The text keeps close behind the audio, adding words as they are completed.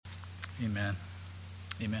Amen.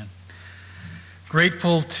 Amen.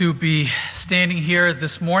 Grateful to be standing here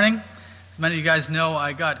this morning. As many of you guys know,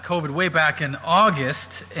 I got COVID way back in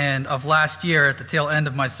August of last year at the tail end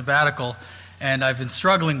of my sabbatical, and I've been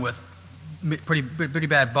struggling with pretty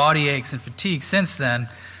bad body aches and fatigue since then.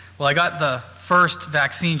 Well, I got the first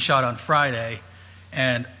vaccine shot on Friday,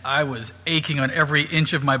 and I was aching on every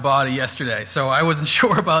inch of my body yesterday, so I wasn't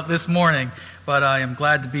sure about this morning, but I am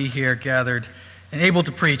glad to be here gathered and able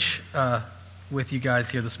to preach with you guys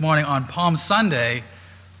here this morning on Palm Sunday,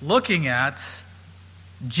 looking at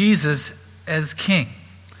Jesus as king.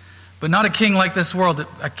 But not a king like this world,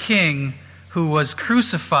 a king who was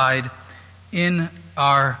crucified in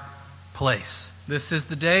our place. This is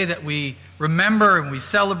the day that we remember and we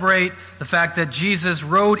celebrate the fact that Jesus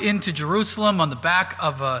rode into Jerusalem on the back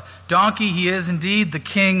of a donkey. He is indeed the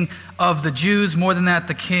King of the Jews, more than that,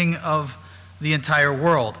 the King of the entire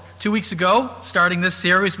world. 2 weeks ago, starting this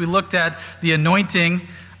series, we looked at the anointing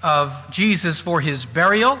of Jesus for his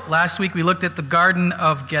burial. Last week we looked at the Garden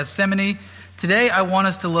of Gethsemane. Today I want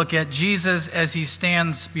us to look at Jesus as he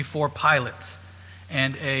stands before Pilate,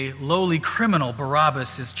 and a lowly criminal,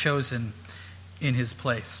 Barabbas, is chosen in his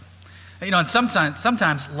place. You know, and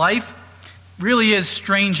sometimes life really is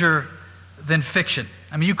stranger than fiction.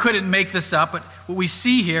 I mean, you couldn't make this up, but what we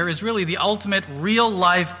see here is really the ultimate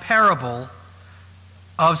real-life parable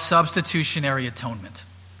of substitutionary atonement.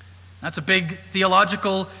 That's a big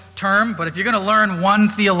theological term, but if you're going to learn one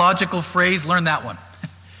theological phrase, learn that one.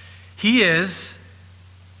 He is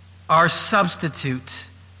our substitute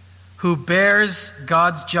who bears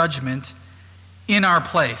God's judgment in our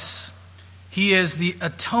place. He is the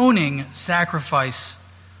atoning sacrifice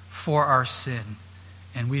for our sin.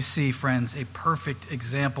 And we see, friends, a perfect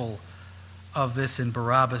example of this in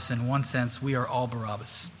Barabbas. In one sense, we are all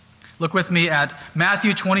Barabbas. Look with me at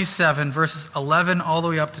Matthew 27, verses 11 all the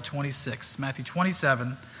way up to 26. Matthew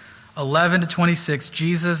 27, 11 to 26,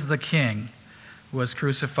 Jesus the King was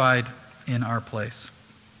crucified in our place.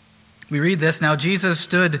 We read this, "Now Jesus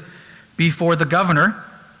stood before the governor,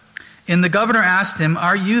 and the governor asked him,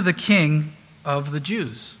 'Are you the King of the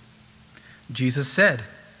Jews?' Jesus said,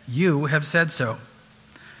 'You have said so.'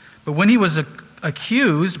 But when he was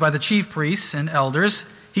accused by the chief priests and elders,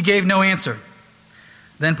 he gave no answer.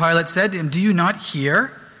 Then Pilate said to him, 'Do you not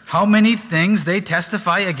hear how many things they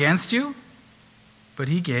testify against you?' But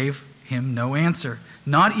he gave him no answer,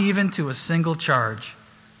 not even to a single charge,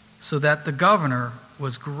 so that the governor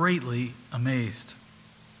was greatly amazed.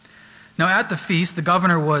 Now at the feast, the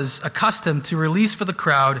governor was accustomed to release for the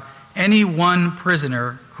crowd any one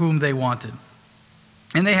prisoner whom they wanted.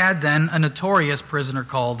 And they had then a notorious prisoner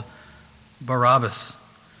called Barabbas.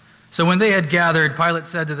 So when they had gathered, Pilate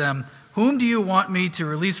said to them, 'Whom do you want me to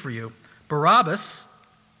release for you, Barabbas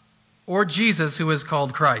or Jesus, who is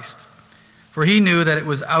called Christ?' For he knew that it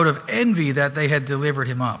was out of envy that they had delivered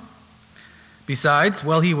him up. Besides,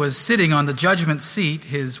 while he was sitting on the judgment seat,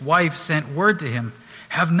 his wife sent word to him,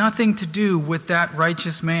 'Have nothing to do with that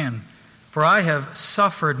righteous man, for I have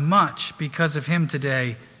suffered much because of him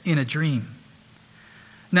today in a dream.'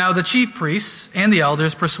 Now the chief priests and the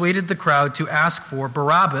elders persuaded the crowd to ask for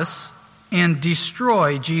Barabbas and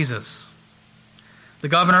destroy Jesus. The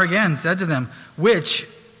governor again said to them, 'Which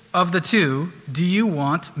of the two do you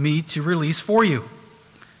want me to release for you?'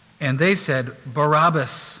 And they said,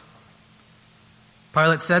 'Barabbas.'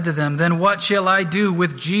 Pilate said to them, 'Then what shall I do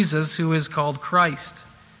with Jesus, who is called Christ?'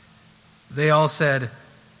 They all said,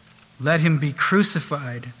 'Let him be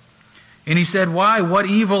crucified.' And he said, 'Why? What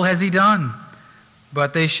evil has he done?'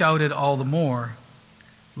 But they shouted all the more,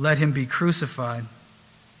 'Let him be crucified.'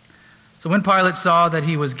 So when Pilate saw that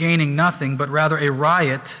he was gaining nothing, but rather a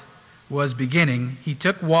riot was beginning, he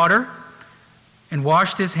took water and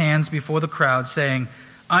washed his hands before the crowd, saying,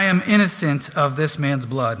 'I am innocent of this man's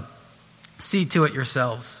blood. See to it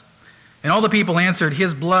yourselves.' And all the people answered,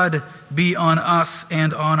 'His blood be on us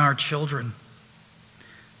and on our children.'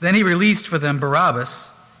 Then he released for them Barabbas,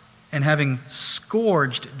 and having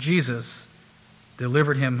scourged Jesus,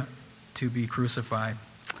 delivered him to be crucified."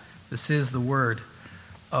 This is the word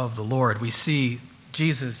of the Lord. We see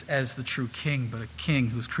Jesus as the true king, but a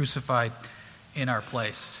king who's crucified in our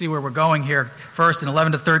place. See where we're going here. First in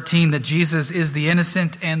 11 to 13, that Jesus is the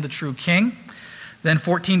innocent and the true king. Then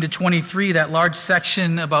 14 to 23, that large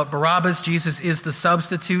section about Barabbas, Jesus is the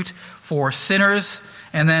substitute for sinners.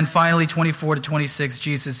 And then finally 24 to 26,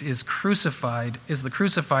 Jesus is the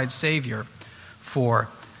crucified Savior for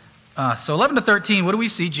us. So 11 to 13, what do we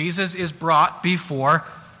see? Jesus is brought before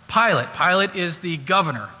Pilate. Pilate is the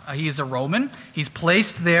governor. He is a Roman. He's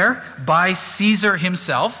placed there by Caesar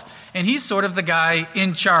himself, and he's sort of the guy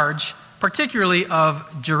in charge particularly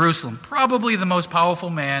of Jerusalem. Probably the most powerful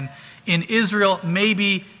man in Israel,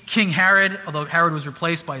 maybe King Herod, although Herod was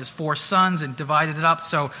replaced by his 4 sons and divided it up.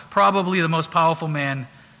 So probably the most powerful man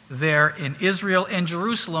there in Israel, and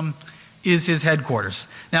Jerusalem is his headquarters.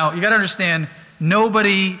 Now, you got to understand, no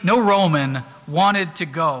Roman wanted to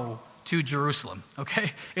go to Jerusalem,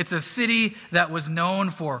 okay? It's a city that was known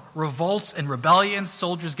for revolts and rebellions.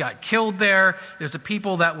 Soldiers got killed there. There's a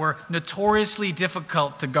people that were notoriously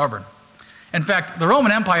difficult to govern. In fact, the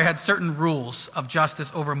Roman Empire had certain rules of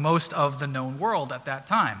justice over most of the known world at that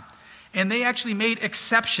time. And they actually made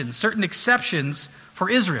exceptions, certain exceptions for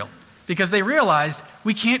Israel, because they realized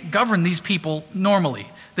we can't govern these people normally.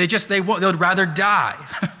 They would rather die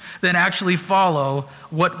than actually follow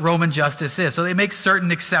what Roman justice is. So they make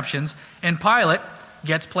certain exceptions, and Pilate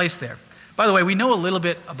gets placed there. By the way, we know a little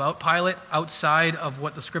bit about Pilate outside of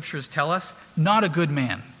what the scriptures tell us. Not a good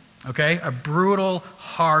man, okay? A brutal,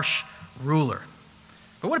 harsh ruler.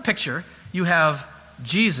 But what a picture. You have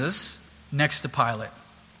Jesus next to Pilate.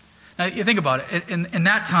 Now, you think about it. In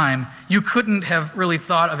that time, you couldn't have really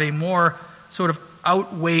thought of a more sort of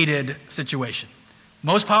outweighed situation.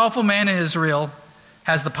 Most powerful man in Israel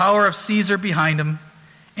has the power of Caesar behind him,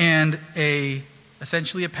 and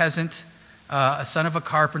essentially a peasant, a son of a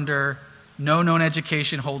carpenter, no known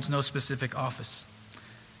education, holds no specific office.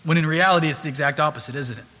 When in reality, it's the exact opposite,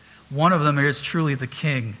 isn't it? One of them is truly the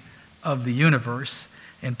king of the universe,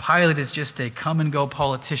 and Pilate is just a come-and-go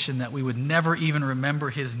politician that we would never even remember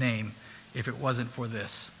his name if it wasn't for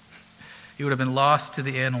this. He would have been lost to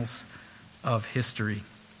the annals of history.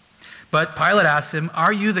 But Pilate asks him,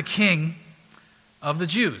 "Are you the king of the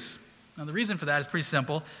Jews?" Now, the reason for that is pretty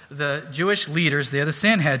simple. The Jewish leaders there, the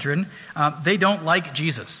Sanhedrin, they don't like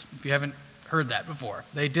Jesus, if you haven't heard that before.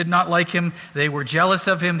 They did not like him. They were jealous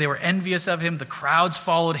of him. They were envious of him. The crowds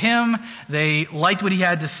followed him. They liked what he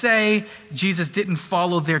had to say. Jesus didn't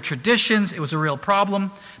follow their traditions. It was a real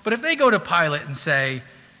problem. But if they go to Pilate and say,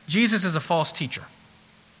 Jesus is a false teacher,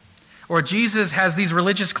 or Jesus has these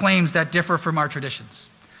religious claims that differ from our traditions,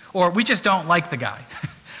 or we just don't like the guy,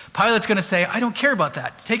 Pilate's going to say, I don't care about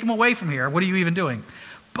that. Take him away from here. What are you even doing?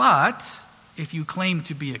 But if you claim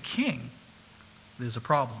to be a king, there's a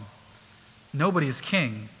problem. Nobody is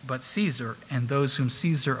king but Caesar and those whom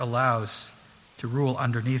Caesar allows to rule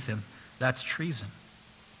underneath him. That's treason.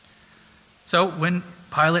 So when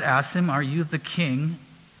Pilate asks him, "Are you the king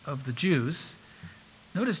of the Jews?"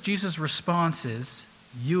 notice Jesus' response is,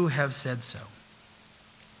 "You have said so."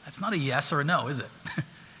 That's not a yes or a no, is it?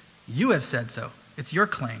 You have said so. It's your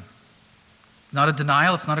claim. Not a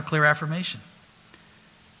denial, it's not a clear affirmation.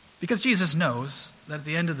 Because Jesus knows that at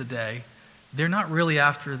the end of the day, they're not really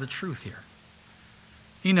after the truth here.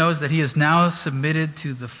 He knows that he is now submitted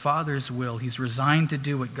to the Father's will. He's resigned to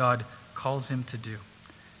do what God calls him to do.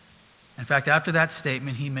 In fact, after that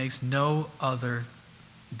statement, he makes no other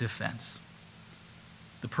defense.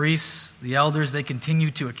 The priests, the elders, they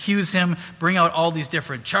continue to accuse him, bring out all these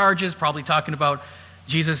different charges, probably talking about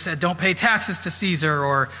Jesus said, don't pay taxes to Caesar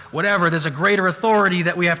or whatever. There's a greater authority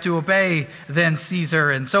that we have to obey than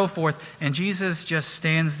Caesar and so forth. And Jesus just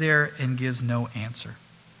stands there and gives no answer.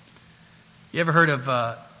 You ever heard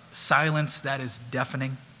of silence that is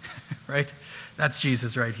deafening? Right? That's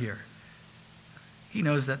Jesus right here. He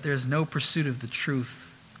knows that there's no pursuit of the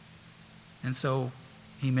truth. And so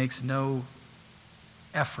he makes no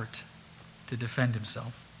effort to defend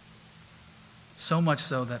himself. So much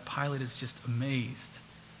so that Pilate is just amazed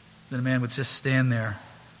that a man would just stand there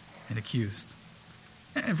and accused.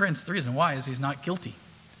 And friends, the reason why is he's not guilty.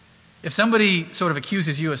 If somebody sort of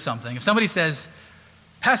accuses you of something, if somebody says,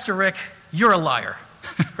 Pastor Rick, you're a liar,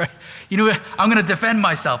 right? You know, I'm going to defend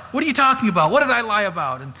myself. What are you talking about? What did I lie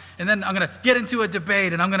about? And then I'm going to get into a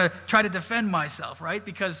debate and I'm going to try to defend myself, right?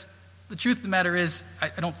 Because the truth of the matter is, I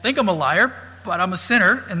don't think I'm a liar, but I'm a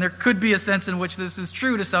sinner, and there could be a sense in which this is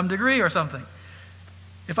true to some degree or something.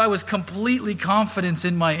 If I was completely confident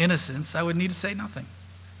in my innocence, I would need to say nothing.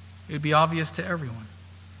 It would be obvious to everyone.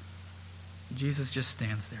 Jesus just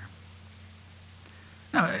stands there.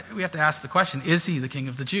 Now, we have to ask the question, is he the King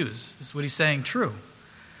of the Jews? Is what he's saying true?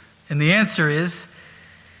 And the answer is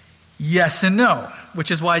yes and no,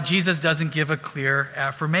 which is why Jesus doesn't give a clear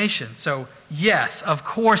affirmation. So, yes, of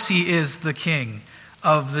course he is the King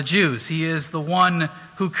of the Jews. He is the one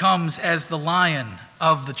who comes as the Lion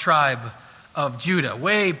of the tribe of Judah.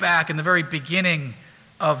 Way back in the very beginning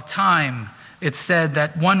of time, it said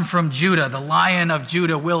that one from Judah, the Lion of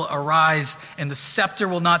Judah, will arise, and the scepter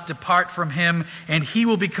will not depart from him, and he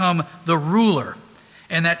will become the ruler.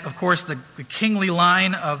 And that, of course, the kingly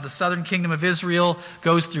line of the southern kingdom of Israel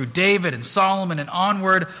goes through David and Solomon and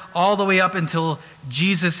onward, all the way up until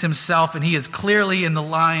Jesus himself, and he is clearly in the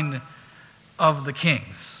line of the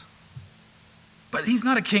kings. But he's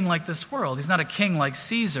not a king like this world. He's not a king like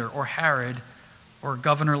Caesar or Herod or a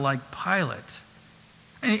governor like Pilate.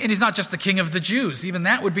 And he's not just the king of the Jews. Even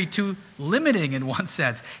that would be too limiting in one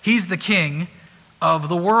sense. He's the king of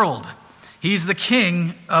the world. He's the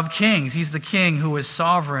King of kings. He's the king who is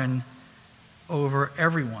sovereign over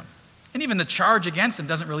everyone. And even the charge against him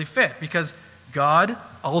doesn't really fit, because God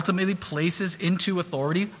ultimately places into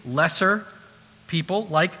authority lesser people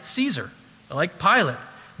like Caesar, like Pilate.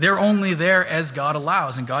 They're only there as God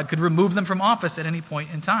allows, and God could remove them from office at any point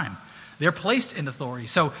in time. They're placed in authority.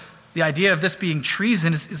 So the idea of this being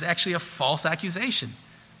treason is actually a false accusation.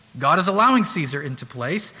 God is allowing Caesar into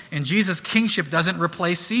place, and Jesus' kingship doesn't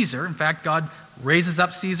replace Caesar. In fact, God raises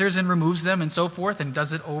up Caesars and removes them and so forth, and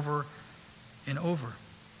does it over and over.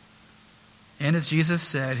 And as Jesus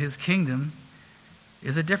said, his kingdom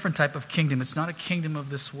is a different type of kingdom. It's not a kingdom of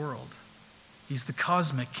this world. He's the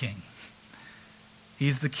cosmic king.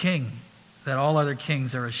 He's the king that all other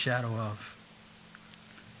kings are a shadow of.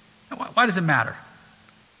 Now, why does it matter?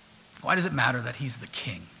 Why does it matter that he's the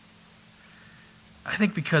king? I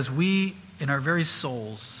think because we, in our very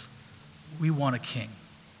souls, we want a king.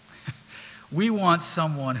 We want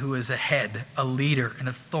someone who is a head, a leader, an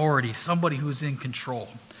authority, somebody who's in control.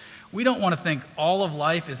 We don't want to think all of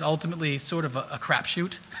life is ultimately sort of a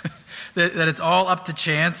crapshoot, that it's all up to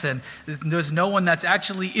chance and there's no one that's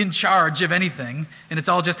actually in charge of anything, and it's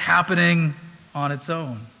all just happening on its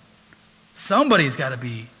own. Somebody's got to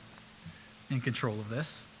be in control of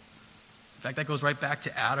this. In fact, that goes right back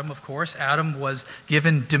to Adam, of course. Adam was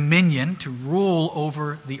given dominion to rule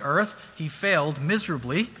over the earth. He failed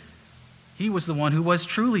miserably. He was the one who was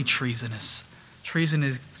truly treasonous. Treason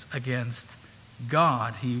is against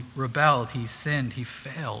God. He rebelled, he sinned, he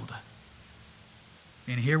failed.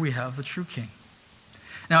 And here we have the true king.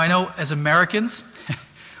 Now, I know as Americans,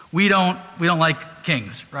 we don't like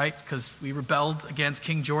kings, right? Because we rebelled against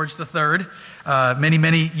King George III many,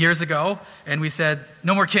 many years ago, and we said,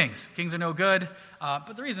 no more kings. Kings are no good.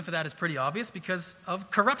 But the reason for that is pretty obvious, because of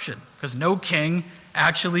corruption. Because no king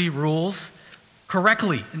actually rules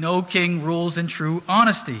correctly. No king rules in true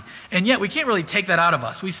honesty. And yet we can't really take that out of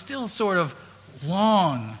us. We still sort of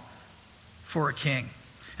long for a king.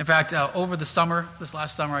 In fact, over the summer, this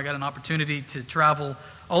last summer, I got an opportunity to travel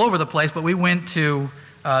all over the place, but we went to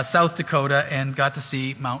South Dakota and got to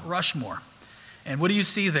see Mount Rushmore. And what do you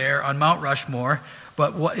see there on Mount Rushmore?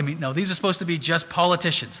 But these are supposed to be just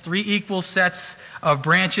politicians. 3 equal sets of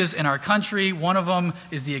branches in our country. One of them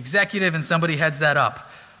is the executive, and somebody heads that up.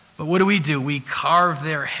 But what do? We carve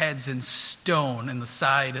their heads in stone in the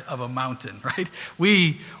side of a mountain, right?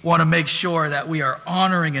 We want to make sure that we are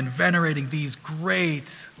honoring and venerating these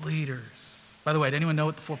great leaders. By the way, did anyone know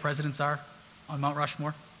what the 4 presidents are on Mount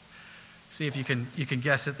Rushmore? See if you can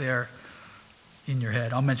guess it there in your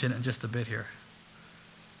head. I'll mention it in just a bit here.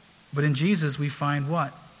 But in Jesus, we find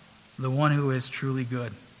what? The one who is truly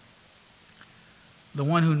good. The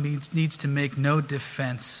one who needs to make no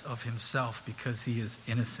defense of himself because he is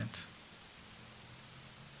innocent.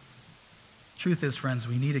 Truth is, friends,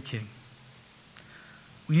 we need a king.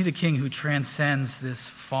 We need a king who transcends this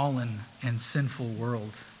fallen and sinful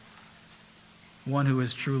world. One who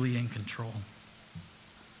is truly in control.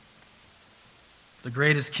 The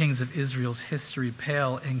greatest kings of Israel's history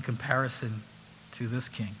pale in comparison to this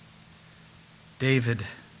king. David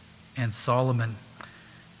and Solomon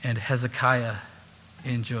and Hezekiah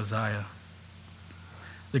and Josiah.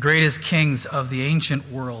 The greatest kings of the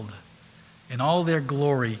ancient world in all their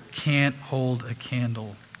glory can't hold a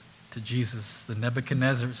candle to Jesus, the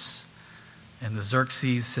Nebuchadnezzars and the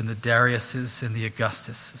Xerxes and the Dariuses and the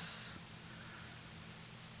Augustuses.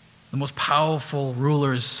 The most powerful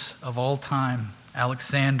rulers of all time,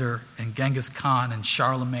 Alexander and Genghis Khan and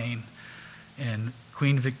Charlemagne and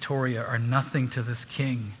Queen Victoria, are nothing to this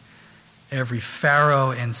king. Every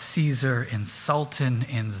pharaoh and Caesar and sultan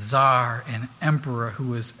and czar and emperor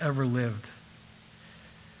who has ever lived.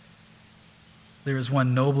 There is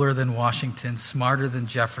one nobler than Washington, smarter than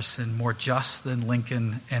Jefferson, more just than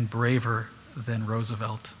Lincoln, and braver than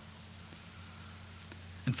Roosevelt.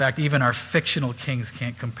 In fact, even our fictional kings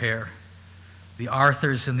can't compare. The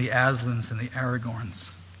Arthurs and the Aslans and the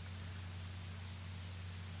Aragorns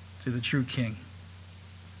to the true king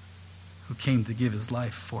who came to give his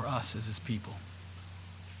life for us as his people.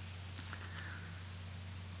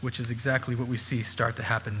 Which is exactly what we see start to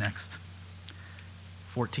happen next.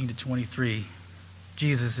 14 to 23,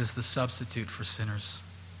 Jesus is the substitute for sinners.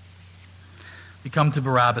 We come to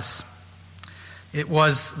Barabbas. It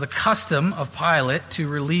was the custom of Pilate to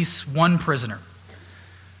release one prisoner.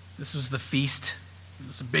 This was the feast. It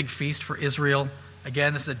was a big feast for Israel.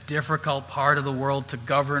 Again, this is a difficult part of the world to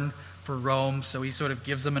govern for Rome, so he sort of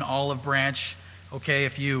gives them an olive branch. Okay,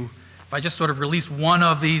 if I just sort of release one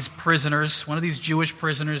of these prisoners, one of these Jewish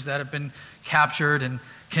prisoners that have been captured and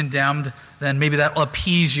condemned, then maybe that will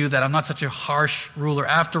appease you that I'm not such a harsh ruler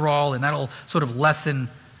after all, and that'll sort of lessen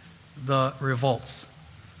the revolts.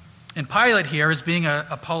 And Pilate here is being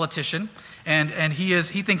a politician, and he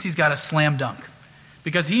thinks he's got a slam dunk,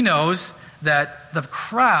 because he knows that the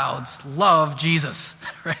crowds love Jesus.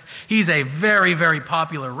 Right? He's a very, very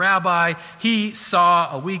popular rabbi. He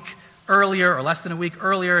saw a week earlier, or less than a week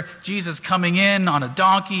earlier, Jesus coming in on a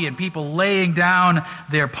donkey and people laying down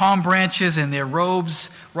their palm branches and their robes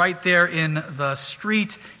right there in the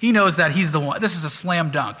street. He knows that he's the one. This is a slam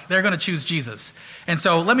dunk. They're going to choose Jesus. And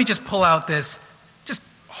so let me just pull out this just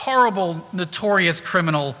horrible, notorious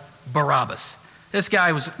criminal, Barabbas. This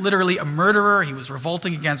guy was literally a murderer. He was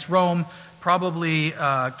revolting against Rome, probably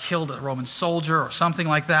killed a Roman soldier or something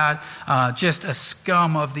like that. Just a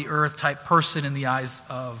scum of the earth type person in the eyes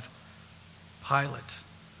of Pilate.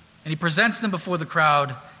 And he presents them before the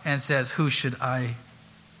crowd and says, "Who should I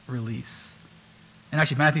release?" And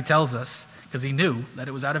actually Matthew tells us, because he knew that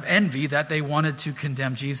it was out of envy that they wanted to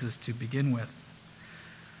condemn Jesus to begin with.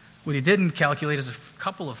 What he didn't calculate is a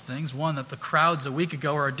couple of things. One, that the crowds a week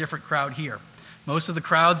ago are a different crowd here. Most of the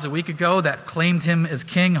crowds a week ago that claimed him as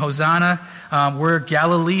king, Hosanna, were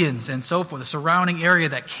Galileans and so forth, the surrounding area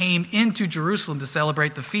that came into Jerusalem to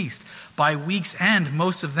celebrate the feast. By week's end,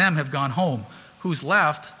 most of them have gone home. Who's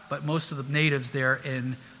left? But most of the natives there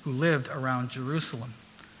who lived around Jerusalem.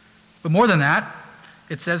 But more than that,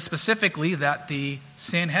 it says specifically that the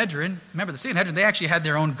Sanhedrin, remember the Sanhedrin, they actually had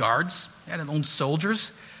their own guards, they had their own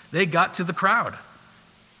soldiers. They got to the crowd.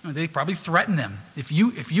 They probably threatened them. If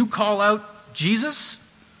you call out Jesus,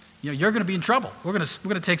 you're going to be in trouble. We're going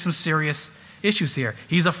to take some serious issues here.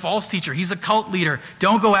 He's a false teacher. He's a cult leader.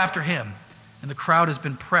 Don't go after him. And the crowd has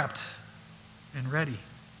been prepped and ready.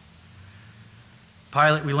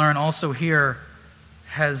 Pilate, we learn also here,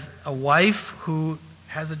 has a wife who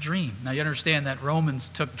has a dream. Now you understand that Romans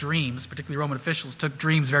took dreams, particularly Roman officials, took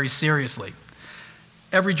dreams very seriously.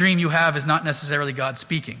 Every dream you have is not necessarily God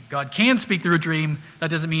speaking. God can speak through a dream. That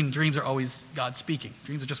doesn't mean dreams are always God speaking.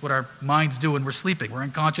 Dreams are just what our minds do when we're sleeping. We're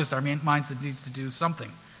unconscious. Our minds needs to do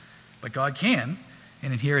something. But God can,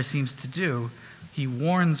 and here it seems to do. He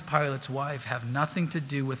warns Pilate's wife, have nothing to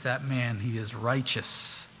do with that man. He is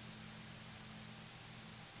righteous.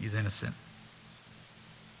 He's innocent.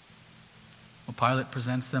 Well, Pilate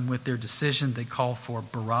presents them with their decision. They call for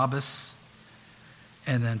Barabbas.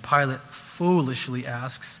 And then Pilate foolishly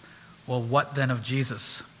asks, well, what then of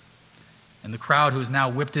Jesus? And the crowd, who is now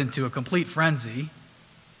whipped into a complete frenzy,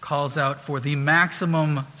 calls out for the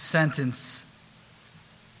maximum sentence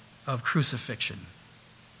of crucifixion.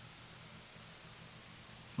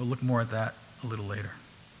 We'll look more at that a little later.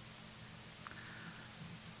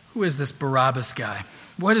 Who is this Barabbas guy?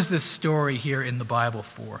 What is this story here in the Bible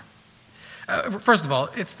for? First of all,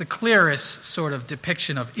 it's the clearest sort of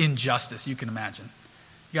depiction of injustice you can imagine.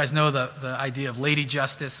 You guys know the idea of Lady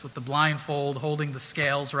Justice with the blindfold, holding the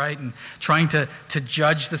scales, right, and trying to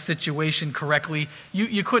judge the situation correctly.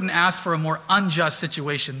 You couldn't ask for a more unjust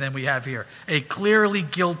situation than we have here. A clearly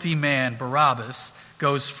guilty man, Barabbas,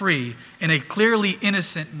 goes free, and a clearly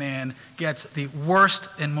innocent man gets the worst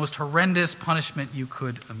and most horrendous punishment you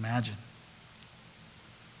could imagine.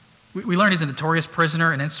 We learn he's a notorious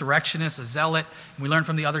prisoner, an insurrectionist, a zealot, and we learn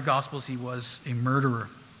from the other Gospels he was a murderer.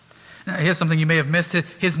 Now, here's something you may have missed.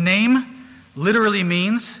 His name literally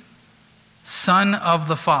means son of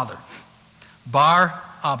the Father.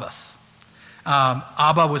 Bar-Abbas.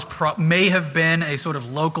 Abba may have been a sort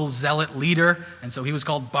of local zealot leader, and so he was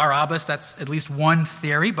called Barabbas. That's at least one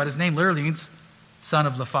theory, but his name literally means son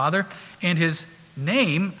of the Father. And his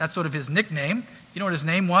name, that's sort of his nickname. You know what his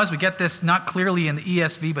name was? We get this not clearly in the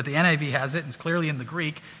ESV, but the NIV has it, and it's clearly in the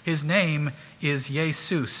Greek. His name is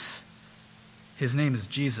Jesus. His name is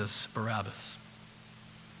Jesus Barabbas.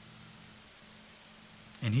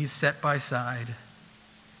 And he's set by side,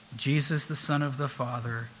 Jesus, the Son of the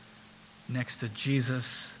Father, next to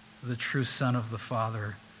Jesus, the true Son of the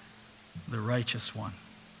Father, the righteous one.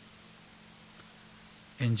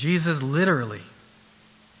 And Jesus literally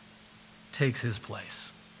takes his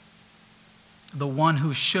place. The one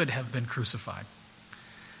who should have been crucified.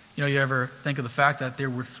 You ever think of the fact that there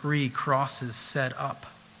were 3 crosses set up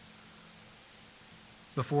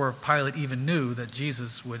before Pilate even knew that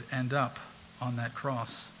Jesus would end up on that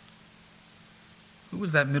cross? Who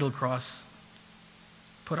was that middle cross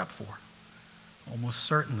put up for? Almost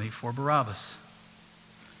certainly for Barabbas.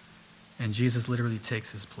 And Jesus literally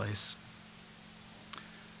takes his place.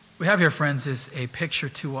 We have here, friends, is a picture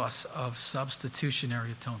to us of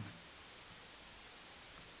substitutionary atonement.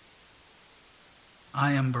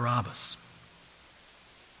 I am Barabbas.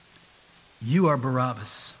 You are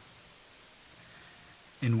Barabbas.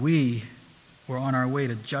 And we were on our way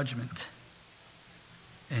to judgment.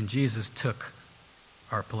 And Jesus took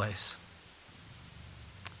our place.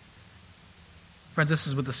 Friends, this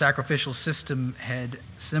is what the sacrificial system had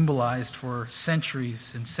symbolized for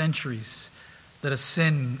centuries and centuries. That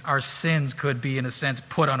our sins could be, in a sense,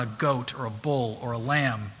 put on a goat or a bull or a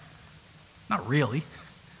lamb. Not really,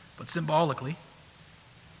 but symbolically.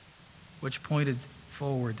 Which pointed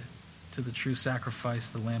forward to the true sacrifice,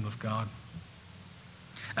 the Lamb of God.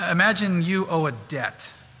 Imagine you owe a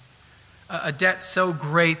debt. A debt so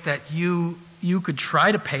great that you could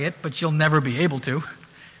try to pay it, but you'll never be able to.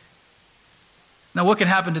 Now, what can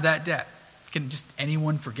happen to that debt? Can just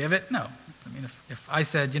anyone forgive it? No. I mean, if I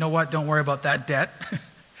said, you know what, don't worry about that debt,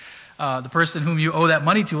 the person whom you owe that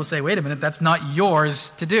money to will say, wait a minute, that's not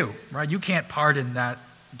yours to do, right? You can't pardon that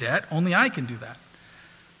debt. Only I can do that.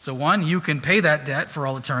 So one, you can pay that debt for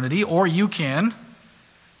all eternity, or you can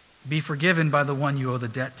be forgiven by the one you owe the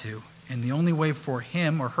debt to. And the only way for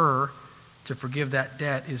him or her to forgive that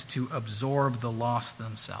debt is to absorb the loss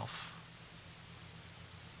themselves.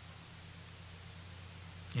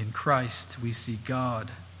 In Christ, we see God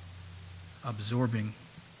absorbing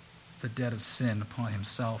the debt of sin upon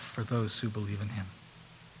himself for those who believe in him.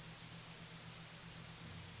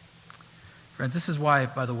 Friends, this is why,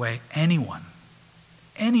 by the way, anyone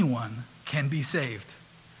can be saved.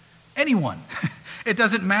 Anyone. It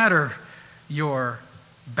doesn't matter your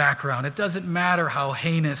background. It doesn't matter how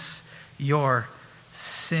heinous your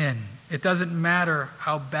sin. It doesn't matter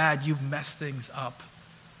how bad you've messed things up.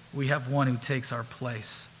 We have one who takes our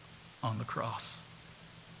place on the cross.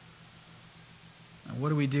 And what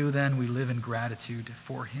do we do then? We live in gratitude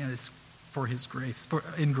for his grace,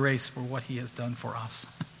 in grace for what he has done for us.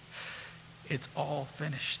 It's all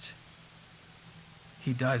finished.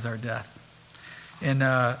 He dies our death. In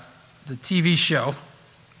the TV show,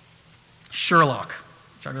 Sherlock,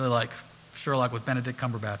 which I really like, Sherlock with Benedict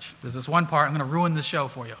Cumberbatch. There's this one part, I'm going to ruin the show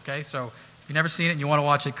for you, okay? So if you've never seen it and you want to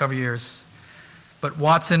watch it, cover your ears. But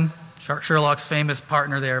Watson, Sherlock's famous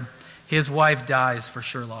partner there, his wife dies for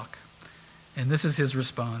Sherlock. And this is his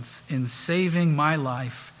response. In saving my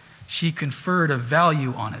life, she conferred a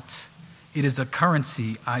value on it. It is a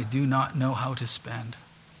currency I do not know how to spend.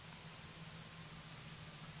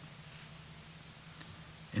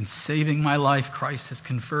 In saving my life, Christ has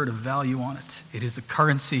conferred a value on it. It is a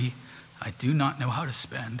currency I do not know how to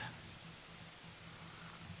spend.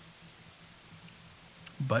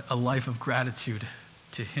 But a life of gratitude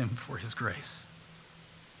to him for his grace.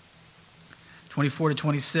 24 to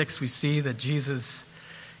 26, we see that Jesus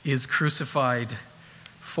is crucified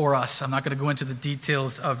for us. I'm not going to go into the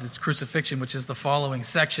details of this crucifixion, which is the following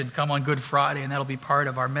section. Come on Good Friday, and that'll be part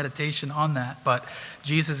of our meditation on that. But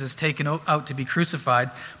Jesus is taken out to be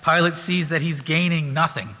crucified. Pilate sees that he's gaining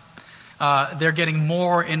nothing. They're getting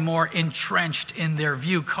more and more entrenched in their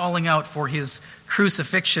view, calling out for his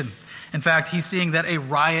crucifixion. In fact, he's seeing that a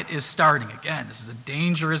riot is starting. Again, this is a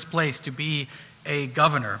dangerous place to be a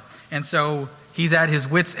governor. And so he's at his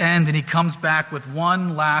wit's end, and he comes back with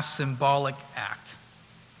one last symbolic act.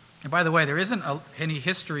 And by the way, there isn't any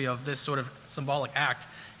history of this sort of symbolic act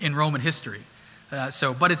in Roman history.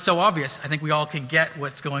 But it's so obvious. I think we all can get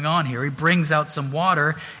what's going on here. He brings out some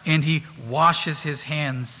water, and he washes his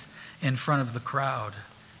hands in front of the crowd,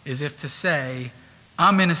 as if to say,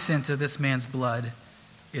 I'm innocent of this man's blood.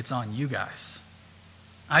 It's on you guys.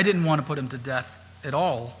 I didn't want to put him to death at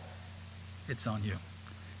all. It's on you.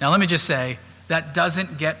 Now, let me just say, that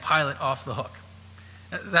doesn't get Pilate off the hook.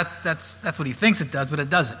 That's what he thinks it does, but it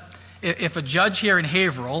doesn't. If a judge here in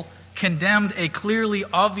Haverhill condemned a clearly,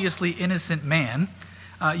 obviously innocent man,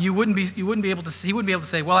 he wouldn't be able to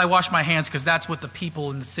say, well, I washed my hands because that's what the people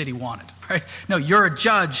in the city wanted. Right? No, you're a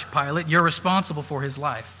judge, Pilate. You're responsible for his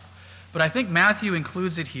life. But I think Matthew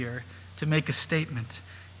includes it here to make a statement.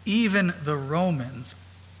 Even the Romans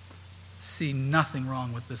see nothing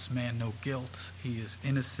wrong with this man, no guilt. He is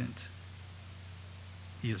innocent.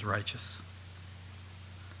 He is righteous.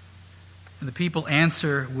 And the people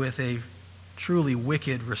answer with a truly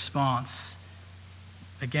wicked response.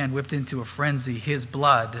 Again, whipped into a frenzy, his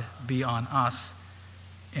blood be on us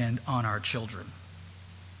and on our children.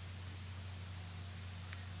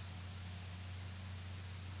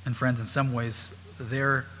 And friends, in some ways,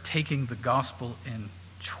 they're taking the gospel and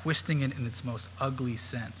twisting it in its most ugly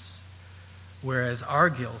sense whereas our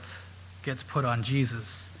guilt gets put on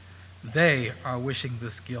Jesus. They are wishing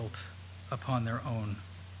this guilt upon their own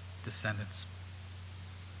descendants.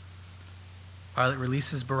 Pilate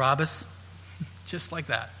releases Barabbas just like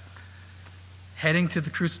that. Heading to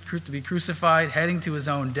to be crucified, heading to his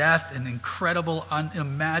own death, an incredible,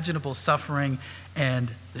 unimaginable suffering, and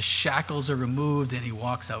the shackles are removed and he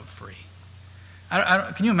walks out free.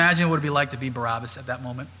 Can you imagine what it would be like to be Barabbas at that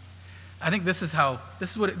moment? I think this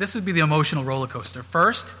would be the emotional roller coaster.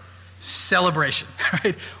 First, celebration,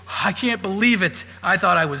 right? I can't believe it. I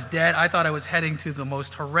thought I was dead. I thought I was heading to the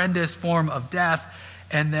most horrendous form of death.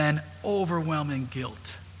 And then overwhelming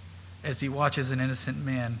guilt as he watches an innocent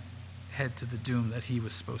man head to the doom that he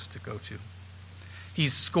was supposed to go to.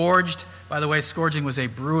 He's scourged. By the way, scourging was a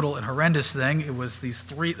brutal and horrendous thing. It was this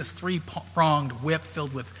three-pronged whip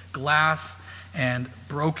filled with glass and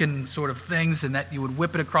broken sort of things, and that you would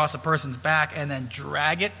whip it across a person's back and then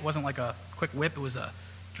drag it. It wasn't like a quick whip. It was a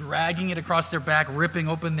dragging it across their back, ripping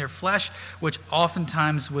open their flesh, which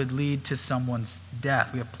oftentimes would lead to someone's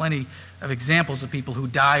death. We have plenty of examples of people who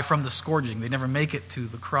die from the scourging. They never make it to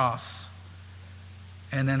the cross,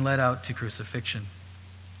 and then led out to crucifixion.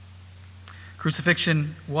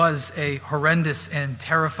 Crucifixion was a horrendous and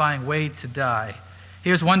terrifying way to die.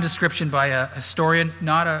 Here's one description by a historian,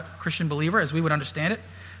 not a Christian believer, as we would understand it,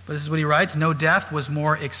 but this is what he writes: "No death was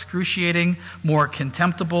more excruciating, more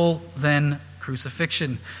contemptible than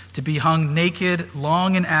crucifixion, to be hung naked,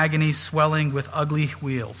 long in agony, swelling with ugly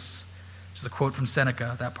wheals." Which is a quote from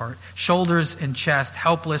Seneca, that part. "Shoulders and chest,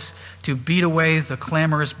 helpless to beat away the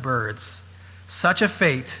clamorous birds. Such a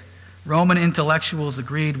fate, Roman intellectuals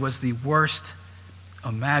agreed, was the worst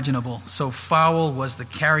imaginable. So foul was the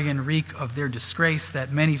carrion reek of their disgrace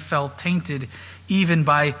that many felt tainted even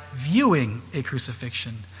by viewing a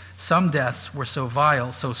crucifixion. Some deaths were so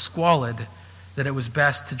vile, so squalid, that it was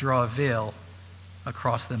best to draw a veil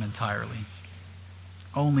across them entirely.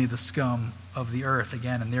 Only the scum of the earth,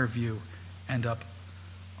 again, in their view, end up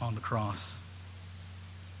on the cross."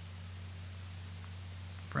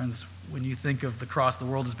 Friends, when you think of the cross, the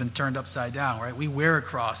world has been turned upside down, right? We wear a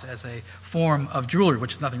cross as a form of jewelry,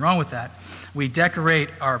 which is nothing wrong with that. We decorate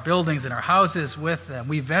our buildings and our houses with them.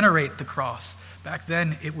 We venerate the cross. Back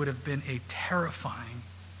then, it would have been a terrifying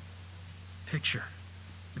picture.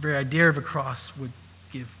 The very idea of a cross would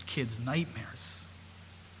give kids nightmares.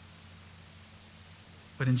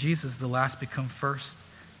 But in Jesus, the last become first.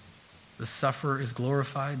 The sufferer is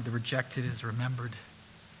glorified. The rejected is remembered.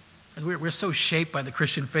 We're so shaped by the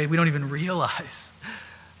Christian faith, we don't even realize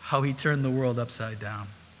how he turned the world upside down.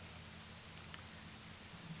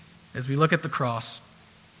 As we look at the cross,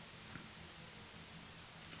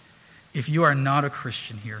 if you are not a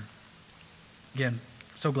Christian here, again,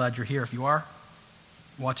 so glad you're here. If you are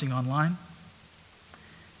watching online,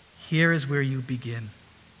 here is where you begin.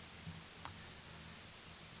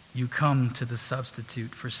 You come to the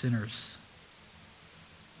substitute for sinners,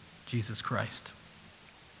 Jesus Christ.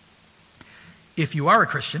 If you are a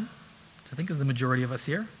Christian, which I think is the majority of us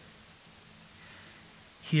here,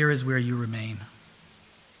 here is where you remain.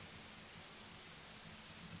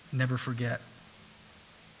 Never forget.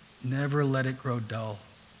 Never let it grow dull.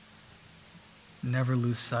 Never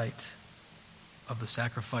lose sight of the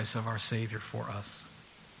sacrifice of our Savior for us.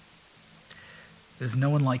 There's no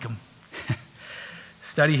one like him.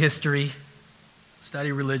 Study history,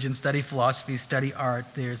 study religion, study philosophy, study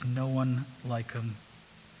art. There's no one like him.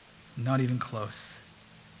 Not even close.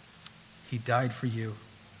 He died for you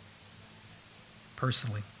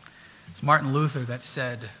personally. It's Martin Luther that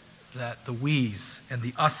said that the we's and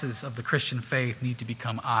the us's of the Christian faith need to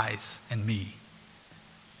become I's and me.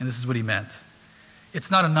 And this is what he meant. It's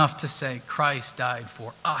not enough to say Christ died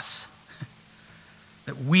for us,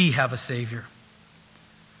 that we have a Savior.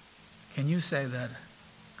 Can you say that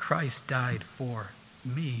Christ died for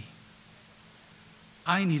me?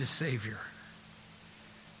 I need a Savior.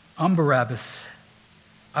 I'm Barabbas.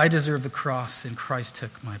 I deserve the cross, and Christ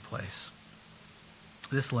took my place.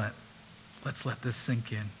 Let's let this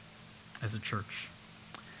sink in as a church.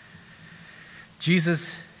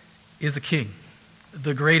 Jesus is a king,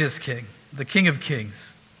 the greatest king, the King of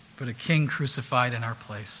kings, but a king crucified in our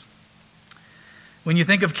place. When you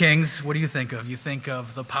think of kings, what do you think of? You think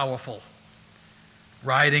of the powerful,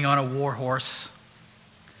 riding on a war horse,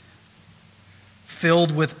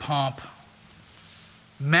 filled with pomp.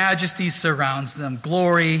 Majesty surrounds them,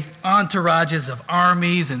 glory, entourages of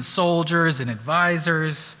armies and soldiers and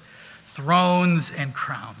advisors, thrones and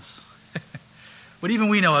crowns. But even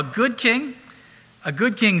we know a good king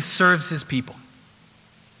serves his people.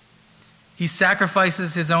 He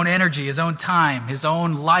sacrifices his own energy, his own time, his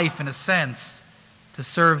own life, in a sense, to to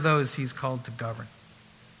serve those he's called to govern.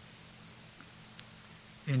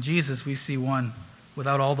 In Jesus, we see one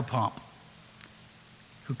without all the pomp,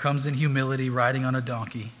 who comes in humility riding on a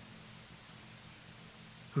donkey,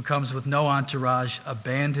 who comes with no entourage,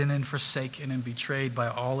 abandoned and forsaken and betrayed by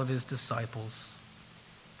all of his disciples,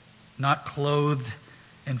 not clothed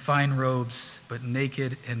in fine robes, but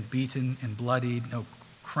naked and beaten and bloodied, no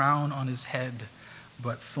crown on his head,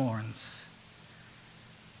 but thorns.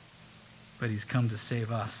 But he's come to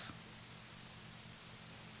save us,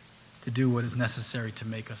 to do what is necessary to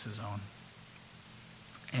make us his own.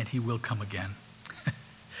 And he will come again.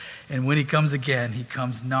 And when he comes again, he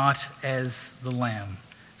comes not as the lamb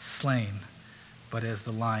slain, but as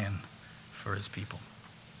the lion for his people.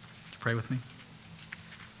 Would you pray with me?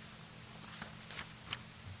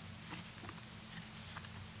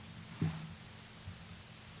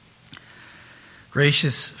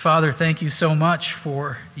 Gracious Father, thank you so much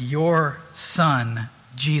for your Son,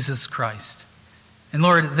 Jesus Christ. And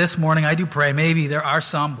Lord, this morning I do pray, maybe there are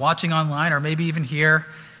some watching online or maybe even here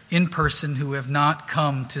in person who have not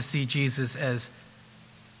come to see Jesus as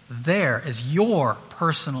your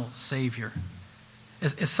personal Savior,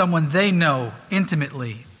 as someone they know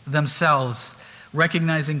intimately themselves,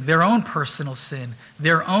 recognizing their own personal sin,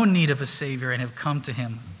 their own need of a Savior, and have come to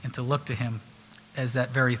him and to look to him as that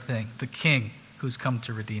very thing, the King who's come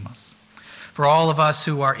to redeem us. For all of us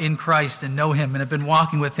who are in Christ and know him and have been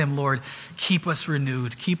walking with him, Lord, keep us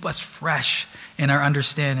renewed, keep us fresh in our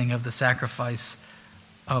understanding of the sacrifice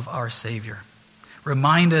of our Savior.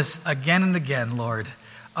 Remind us again and again, Lord,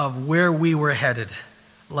 of where we were headed,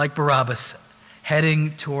 like Barabbas,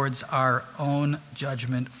 heading towards our own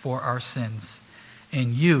judgment for our sins.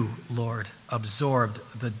 And you, Lord, absorbed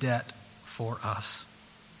the debt for us.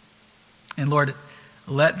 And Lord,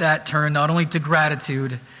 let that turn not only to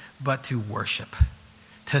gratitude, but to worship,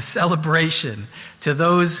 to celebration, to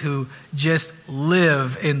those who just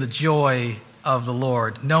live in the joy of the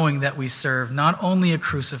Lord, knowing that we serve not only a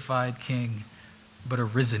crucified King, but a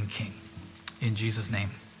risen King. In Jesus'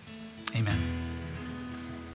 name, amen.